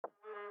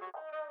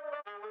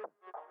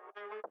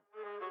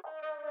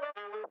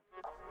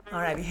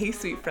Alrighty, hey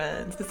sweet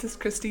friends, this is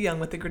Christy Young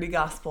with the Gritty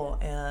Gospel,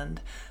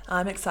 and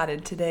I'm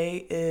excited.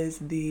 Today is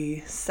the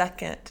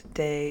second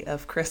day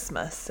of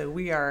Christmas, so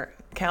we are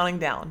counting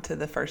down to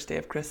the first day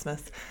of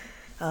Christmas.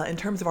 In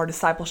terms of our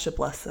discipleship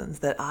lessons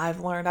that I've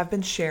learned, I've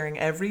been sharing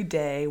every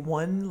day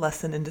one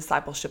lesson in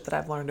discipleship that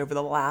I've learned over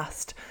the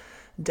last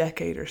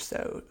decade or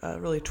so,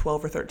 really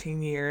 12 or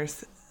 13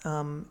 years.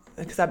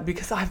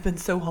 Because I've been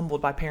so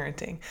humbled by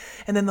parenting.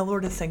 And then the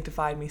Lord has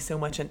sanctified me so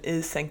much and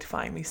is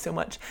sanctifying me so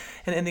much.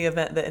 And in the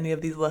event that any of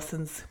these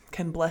lessons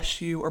can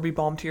bless you or be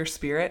balm to your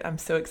spirit, I'm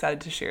so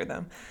excited to share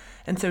them.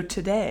 And so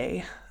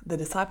today, the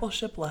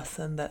discipleship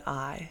lesson that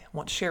I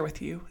want to share with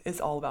you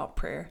is all about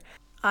prayer.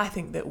 I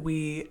think that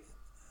we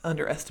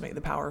underestimate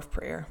the power of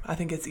prayer. I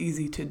think it's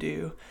easy to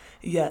do,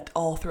 yet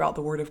all throughout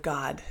the Word of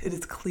God, it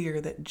is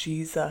clear that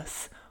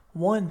Jesus,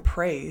 one,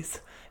 prays,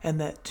 and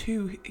that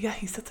two,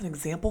 he sets an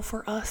example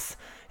for us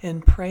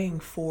in praying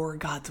for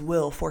God's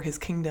will, for his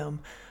kingdom,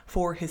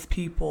 for his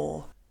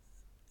people.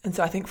 And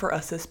so I think for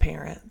us as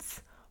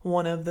parents,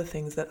 one of the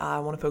things that I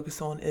want to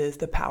focus on is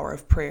the power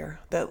of prayer.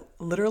 That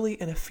literally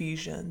in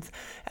Ephesians,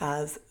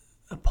 as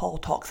Paul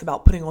talks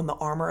about putting on the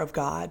armor of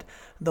God,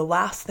 the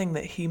last thing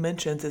that he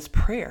mentions is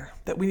prayer,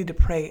 that we need to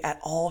pray at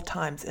all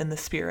times in the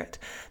Spirit,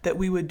 that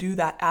we would do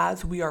that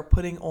as we are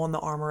putting on the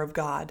armor of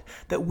God,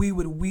 that we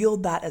would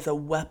wield that as a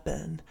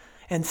weapon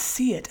and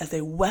see it as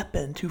a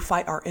weapon to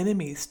fight our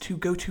enemies, to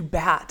go to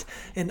bat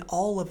in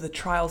all of the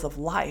trials of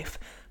life.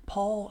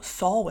 Paul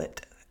saw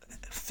it,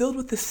 filled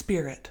with the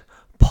Spirit.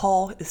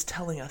 Paul is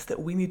telling us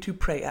that we need to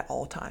pray at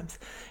all times.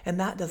 And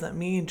that doesn't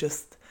mean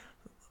just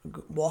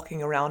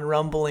walking around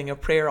rumbling a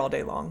prayer all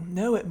day long.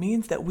 No, it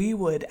means that we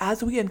would,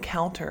 as we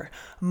encounter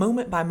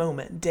moment by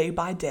moment, day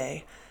by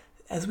day,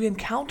 as we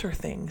encounter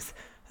things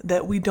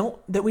that we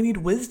need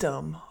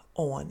wisdom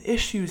on,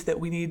 issues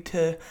that we need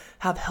to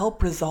have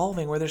help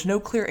resolving, where there's no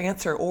clear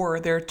answer or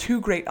there are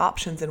two great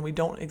options and we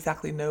don't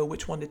exactly know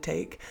which one to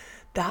take.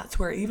 That's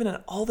where even in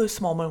all those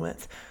small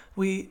moments,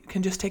 we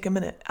can just take a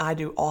minute. I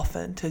do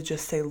often to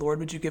just say, Lord,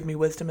 would you give me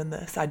wisdom in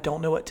this? I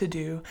don't know what to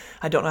do.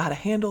 I don't know how to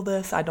handle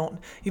this. I don't,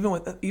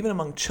 even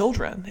among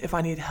children, if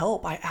I need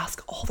help, I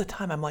ask all the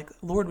time. I'm like,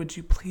 Lord, would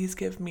you please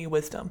give me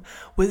wisdom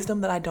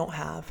that I don't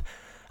have.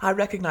 I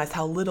recognize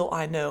how little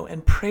I know,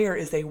 and prayer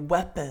is a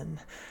weapon.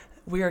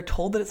 We are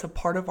told that it's a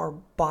part of our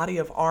body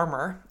of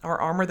armor, our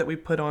armor that we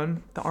put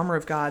on, the armor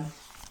of God,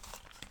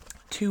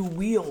 to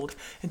wield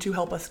and to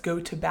help us go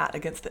to bat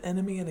against the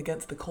enemy and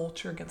against the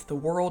culture, against the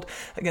world,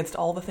 against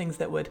all the things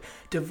that would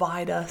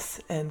divide us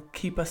and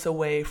keep us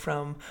away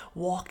from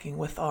walking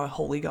with our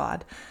holy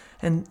God.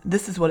 And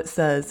this is what it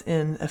says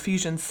in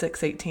Ephesians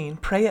 6:18.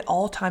 Pray at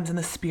all times in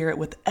the Spirit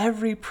with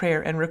every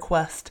prayer and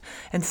request,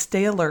 and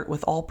stay alert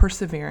with all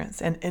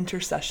perseverance and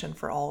intercession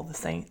for all the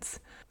saints.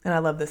 And I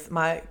love this.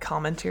 My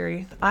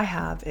commentary, I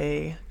have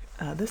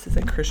this is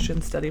a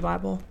Christian Study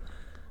Bible.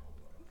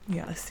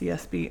 Yeah, a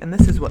CSB. And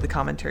this is what the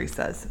commentary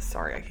says.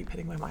 Sorry, I keep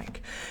hitting my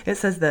mic. It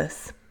says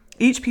this: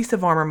 each piece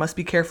of armor must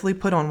be carefully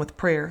put on with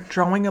prayer,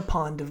 drawing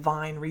upon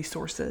divine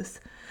resources.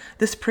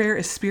 This prayer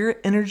is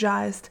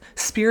Spirit-energized,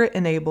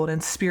 Spirit-enabled,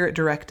 and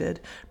Spirit-directed.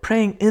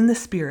 Praying in the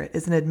Spirit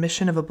is an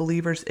admission of a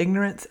believer's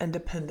ignorance and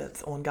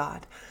dependence on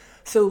God.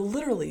 So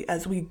literally,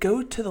 as we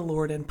go to the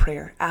Lord in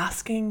prayer,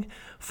 asking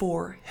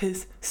for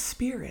his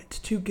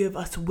Spirit to give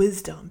us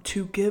wisdom,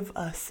 to give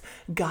us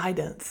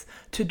guidance,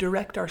 to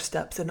direct our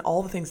steps in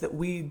all the things that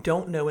we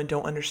don't know and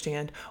don't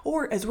understand,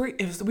 or as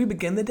we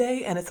begin the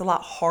day and it's a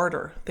lot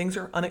harder, things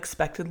are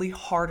unexpectedly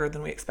harder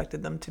than we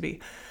expected them to be,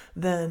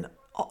 then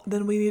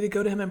we need to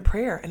go to him in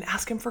prayer and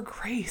ask him for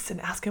grace and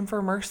ask him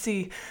for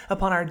mercy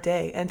upon our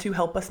day, and to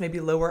help us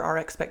maybe lower our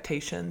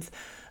expectations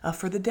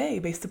for the day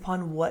based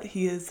upon what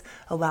he has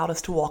allowed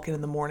us to walk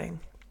in the morning.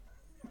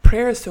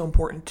 Prayer is so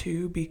important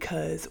too,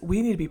 because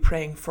we need to be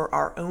praying for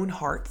our own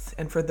hearts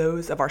and for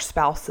those of our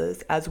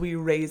spouses as we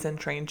raise and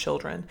train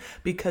children,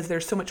 because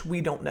there's so much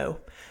we don't know.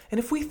 And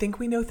if we think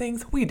we know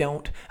things, we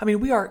don't. I mean,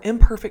 we are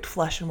imperfect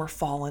flesh and we're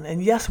fallen.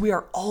 And yes, we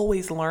are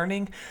always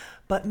learning.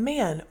 But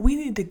man, we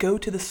need to go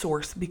to the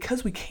source,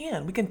 because we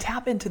can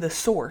tap into the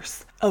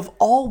source of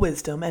all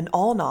wisdom and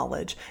all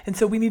knowledge. And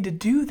so we need to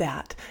do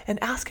that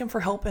and ask him for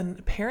help in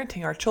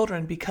parenting our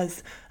children,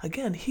 because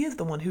again, he is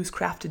the one who's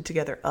crafted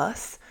together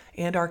us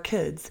and our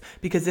kids.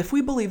 Because if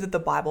we believe that the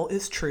Bible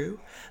is true,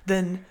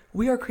 then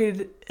we are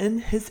created in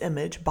his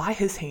image by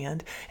his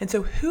hand. And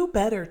so who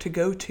better to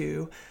go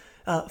to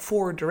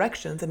for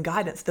directions and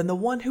guidance than the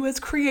one who has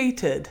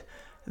created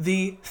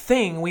the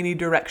thing we need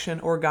direction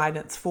or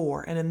guidance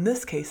for. And in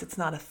this case, it's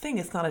not a thing,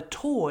 it's not a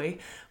toy,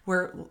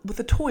 where with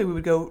a toy we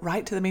would go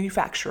right to the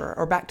manufacturer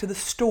or back to the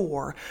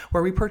store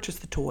where we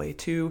purchased the toy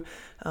to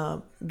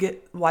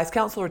get wise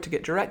counsel or to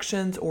get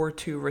directions or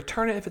to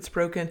return it if it's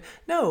broken.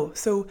 No,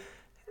 so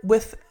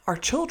with our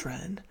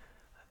children,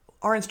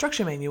 our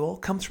instruction manual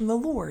comes from the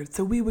Lord.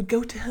 So we would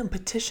go to him,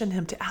 petition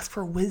him to ask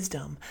for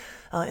wisdom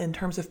in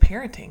terms of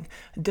parenting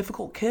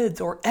difficult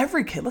kids, or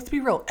every kid. Let's be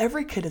real.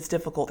 Every kid is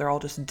difficult. They're all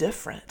just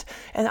different.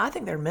 And I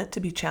think they're meant to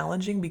be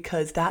challenging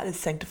because that is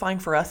sanctifying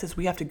for us as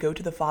we have to go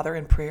to the Father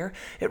in prayer.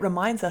 It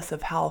reminds us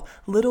of how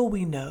little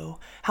we know,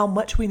 how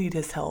much we need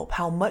his help,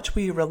 how much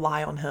we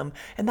rely on him.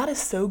 And that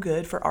is so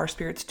good for our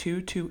spirits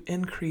too, to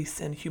increase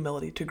in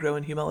humility, to grow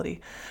in humility.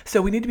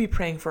 So we need to be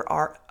praying for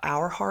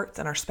our hearts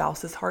and our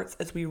spouses' hearts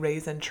as we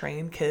raise and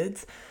train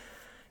kids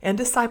and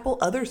disciple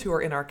others who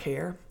are in our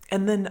care.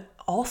 And then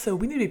also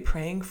we need to be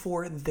praying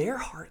for their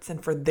hearts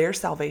and for their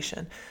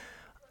salvation.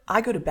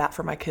 I go to bat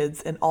for my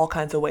kids in all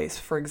kinds of ways.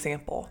 For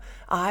example,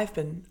 I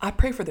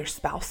pray for their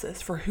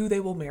spouses, for who they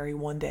will marry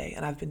one day.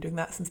 And I've been doing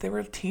that since they were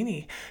a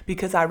teeny,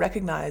 because I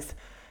recognize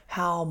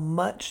how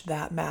much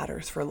that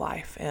matters for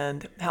life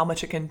and how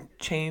much it can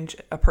change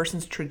a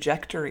person's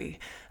trajectory.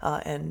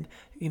 And,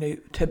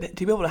 to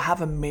be able to have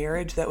a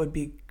marriage that would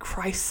be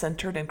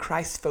Christ-centered and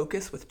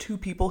Christ-focused with two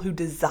people who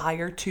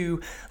desire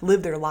to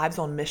live their lives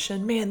on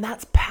mission, man,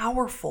 that's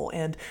powerful.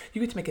 And you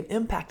get to make an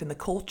impact in the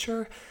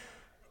culture.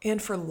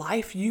 And for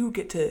life, you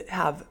get to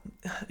have,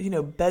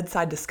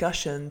 bedside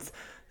discussions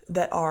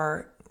that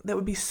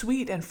would be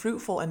sweet and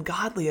fruitful and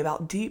godly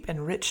about deep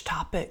and rich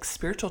topics,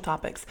 spiritual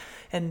topics.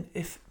 And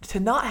if to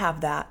not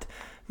have that,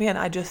 man,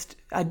 I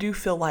do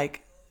feel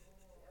like,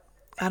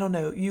 I don't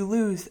know, you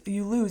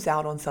lose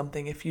out on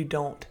something if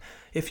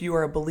you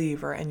are a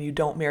believer and you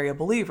don't marry a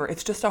believer.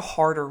 It's just a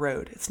harder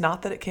road. It's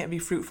not that it can't be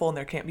fruitful and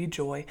there can't be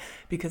joy,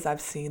 because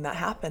I've seen that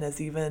happen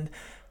as even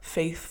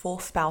faithful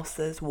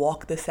spouses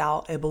walk this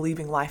out, a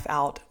believing life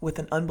out with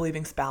an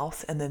unbelieving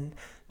spouse. And then,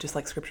 just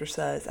like scripture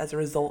says, as a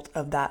result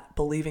of that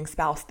believing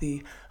spouse,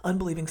 the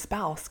unbelieving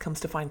spouse comes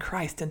to find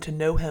Christ and to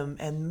know him.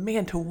 And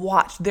man, to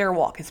watch their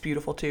walk is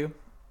beautiful too.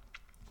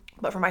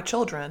 But for my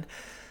children,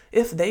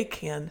 if they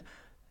can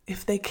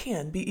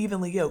be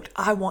evenly yoked,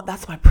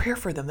 that's my prayer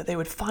for them, that they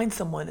would find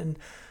someone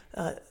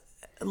and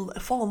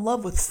fall in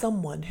love with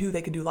someone who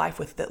they could do life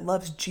with that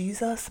loves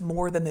Jesus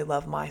more than they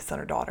love my son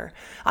or daughter.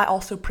 I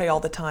also pray all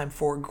the time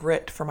for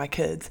grit for my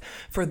kids,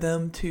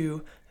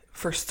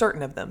 for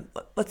certain of them.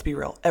 Let's be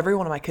real. Every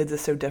one of my kids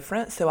is so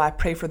different, so I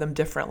pray for them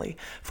differently.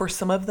 For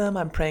some of them,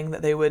 I'm praying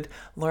that they would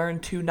learn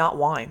to not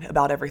whine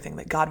about everything,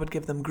 that God would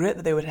give them grit,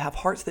 that they would have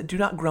hearts that do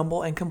not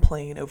grumble and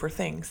complain over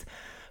things.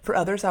 For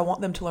others, I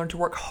want them to learn to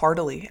work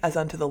heartily as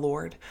unto the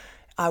Lord.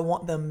 I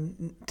want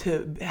them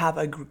to have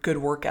a good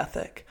work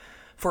ethic.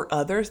 For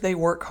others, they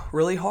work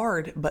really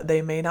hard, but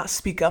they may not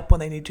speak up when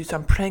they need to. So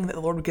I'm praying that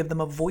the Lord would give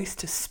them a voice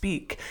to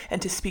speak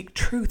and to speak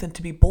truth and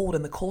to be bold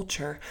in the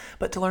culture,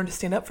 but to learn to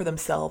stand up for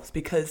themselves,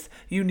 because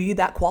you need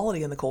that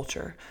quality in the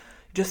culture,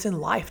 just in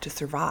life, to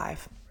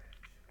survive.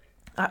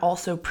 I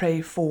also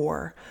pray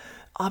for,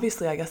 I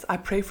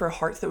pray for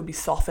hearts that would be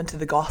softened to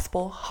the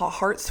gospel,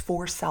 hearts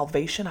for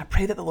salvation. I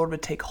pray that the Lord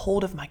would take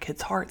hold of my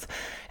kids' hearts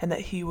and that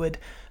he would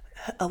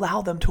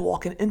allow them to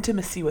walk in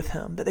intimacy with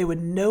him, that they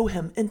would know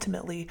him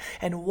intimately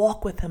and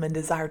walk with him and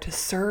desire to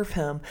serve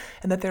him,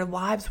 and that their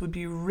lives would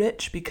be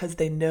rich because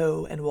they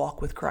know and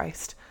walk with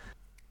Christ.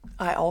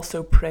 I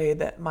also pray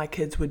that my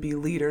kids would be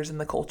leaders in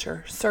the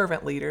culture,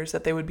 servant leaders,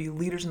 that they would be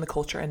leaders in the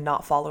culture and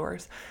not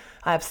followers.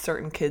 I have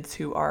certain kids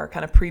who are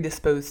kind of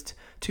predisposed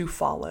to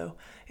follow,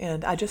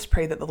 and I just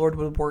pray that the Lord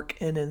would work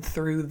in and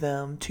through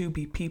them to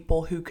be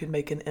people who could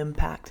make an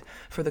impact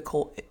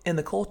in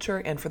the culture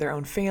and for their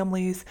own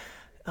families,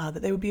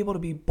 that they would be able to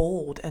be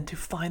bold and to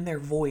find their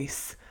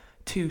voice,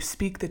 to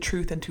speak the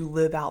truth and to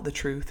live out the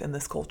truth in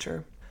this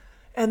culture.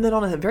 And then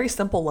on a very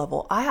simple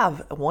level, I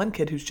have one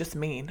kid who's just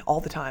mean all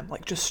the time,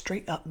 like just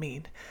straight up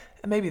mean.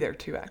 And maybe there are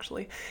two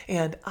actually.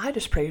 And I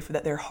just pray for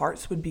that their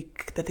hearts would be,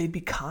 that they'd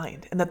be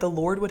kind and that the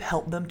Lord would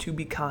help them to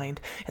be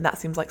kind. And that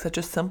seems like such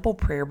a simple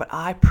prayer, but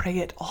I pray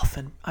it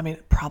often.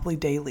 Probably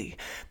daily,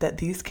 that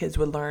these kids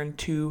would learn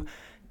to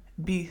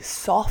be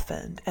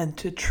softened and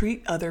to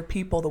treat other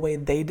people the way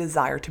they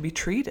desire to be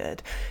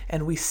treated.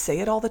 And we say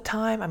it all the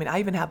time. I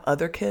even have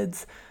other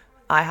kids.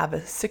 I have a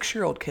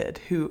 6-year-old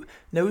kid who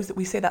knows that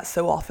we say that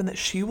so often that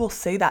she will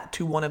say that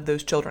to one of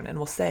those children and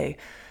will say,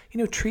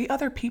 treat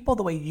other people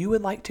the way you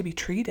would like to be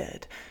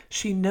treated.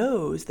 She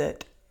knows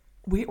that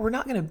we're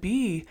not going to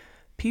be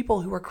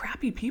people who are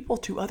crappy people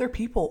to other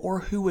people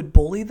or who would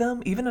bully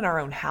them, even in our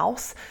own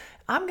house.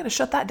 I'm going to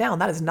shut that down.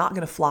 That is not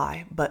going to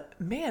fly. But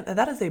man,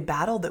 that is a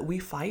battle that we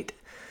fight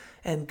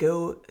and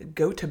go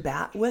to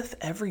bat with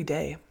every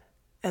day.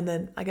 And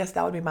then I guess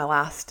that would be my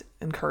last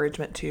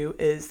encouragement too,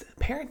 is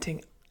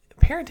parenting.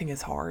 Parenting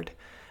is hard,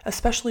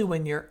 especially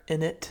when you're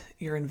in it,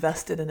 you're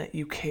invested in it,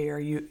 you care,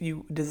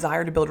 you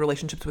desire to build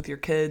relationships with your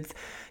kids,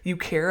 you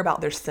care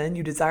about their sin,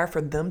 you desire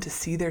for them to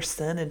see their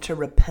sin and to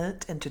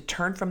repent and to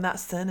turn from that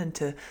sin and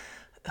to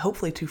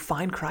hopefully to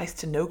find Christ,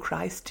 to know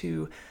Christ,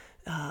 to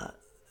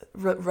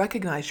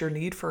recognize your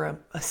need for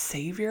a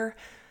savior.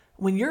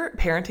 When you're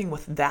parenting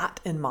with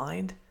that in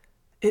mind,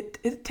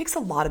 it takes a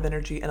lot of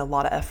energy and a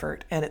lot of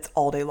effort, and it's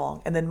all day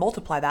long. And then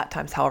multiply that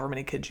times however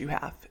many kids you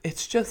have.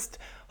 It's just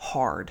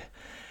hard.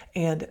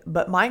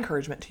 But my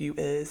encouragement to you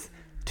is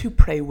to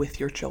pray with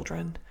your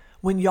children.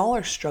 When y'all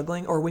are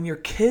struggling, or when your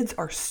kids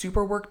are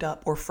super worked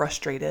up or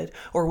frustrated,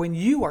 or when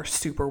you are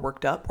super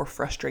worked up or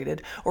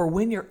frustrated, or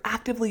when you're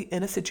actively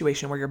in a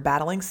situation where you're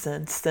battling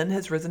sin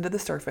has risen to the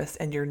surface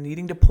and you're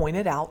needing to point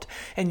it out,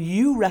 and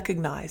you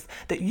recognize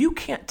that you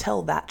can't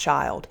tell that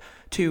child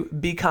to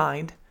be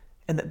kind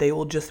and that they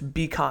will just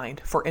be kind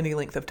for any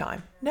length of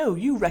time. No,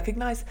 you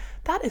recognize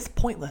that is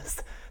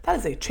pointless. That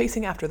is a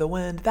chasing after the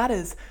wind.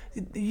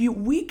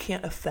 We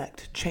can't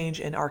affect change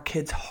in our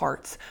kids'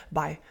 hearts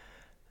by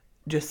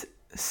just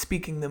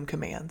speaking them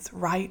commands,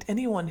 right?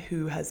 Anyone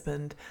who has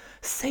been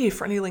saved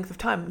for any length of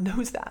time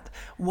knows that.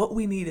 What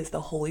we need is the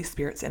Holy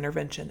Spirit's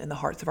intervention in the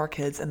hearts of our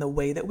kids, and the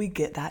way that we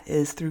get that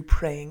is through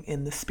praying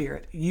in the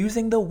Spirit,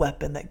 using the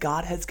weapon that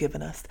God has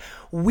given us,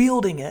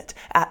 wielding it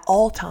at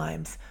all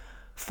times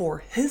for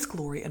His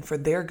glory and for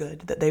their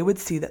good, that they would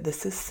see that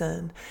this is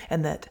sin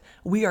and that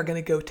we are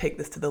going to go take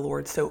this to the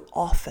Lord. So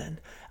often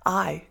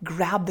I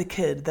grab the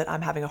kid that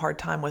I'm having a hard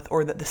time with,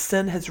 or that the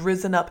sin has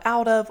risen up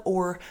out of,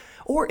 or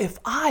if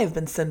I've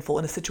been sinful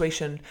in a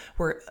situation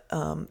where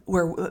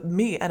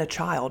me and a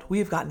child, we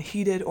have gotten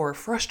heated or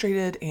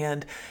frustrated,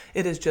 and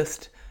it has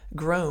just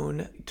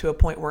grown to a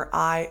point where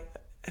I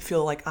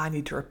feel like I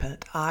need to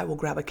repent. I will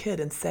grab a kid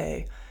and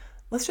say,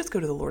 let's just go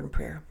to the Lord in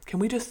prayer. Can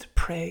we just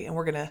pray? And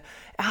we're going to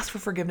ask for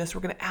forgiveness.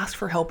 We're going to ask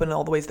for help in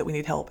all the ways that we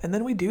need help. And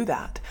then we do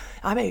that.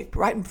 I may,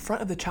 right in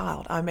front of the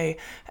child, I may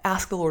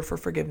ask the Lord for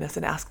forgiveness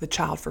and ask the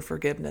child for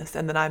forgiveness.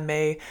 And then I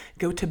may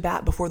go to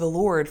bat before the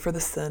Lord for the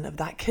sin of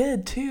that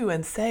kid too,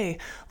 and say,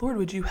 Lord,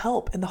 would you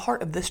help in the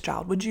heart of this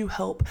child? Would you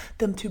help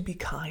them to be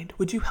kind?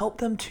 Would you help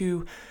them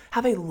to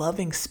have a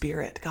loving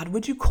spirit? God,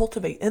 would you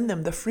cultivate in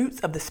them the fruits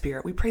of the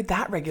Spirit? We pray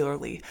that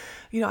regularly.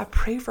 I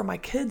pray for my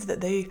kids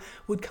that they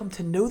would come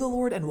to know the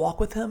Lord and walk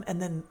with Him,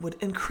 and then would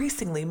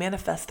increasingly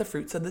manifest the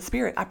fruits of the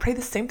Spirit. I pray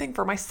the same thing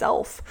for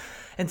myself.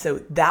 And so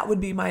that would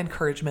be my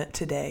encouragement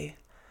today.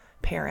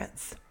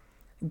 Parents,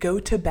 go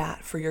to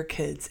bat for your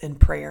kids in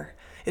prayer.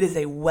 It is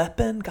a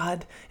weapon.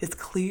 God is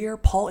clear.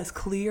 Paul is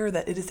clear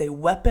that it is a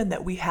weapon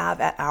that we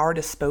have at our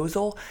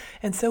disposal.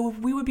 And so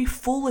we would be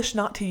foolish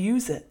not to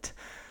use it.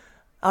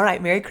 All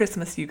right, Merry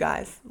Christmas, you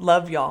guys.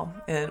 Love y'all,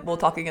 and we'll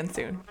talk again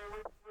soon.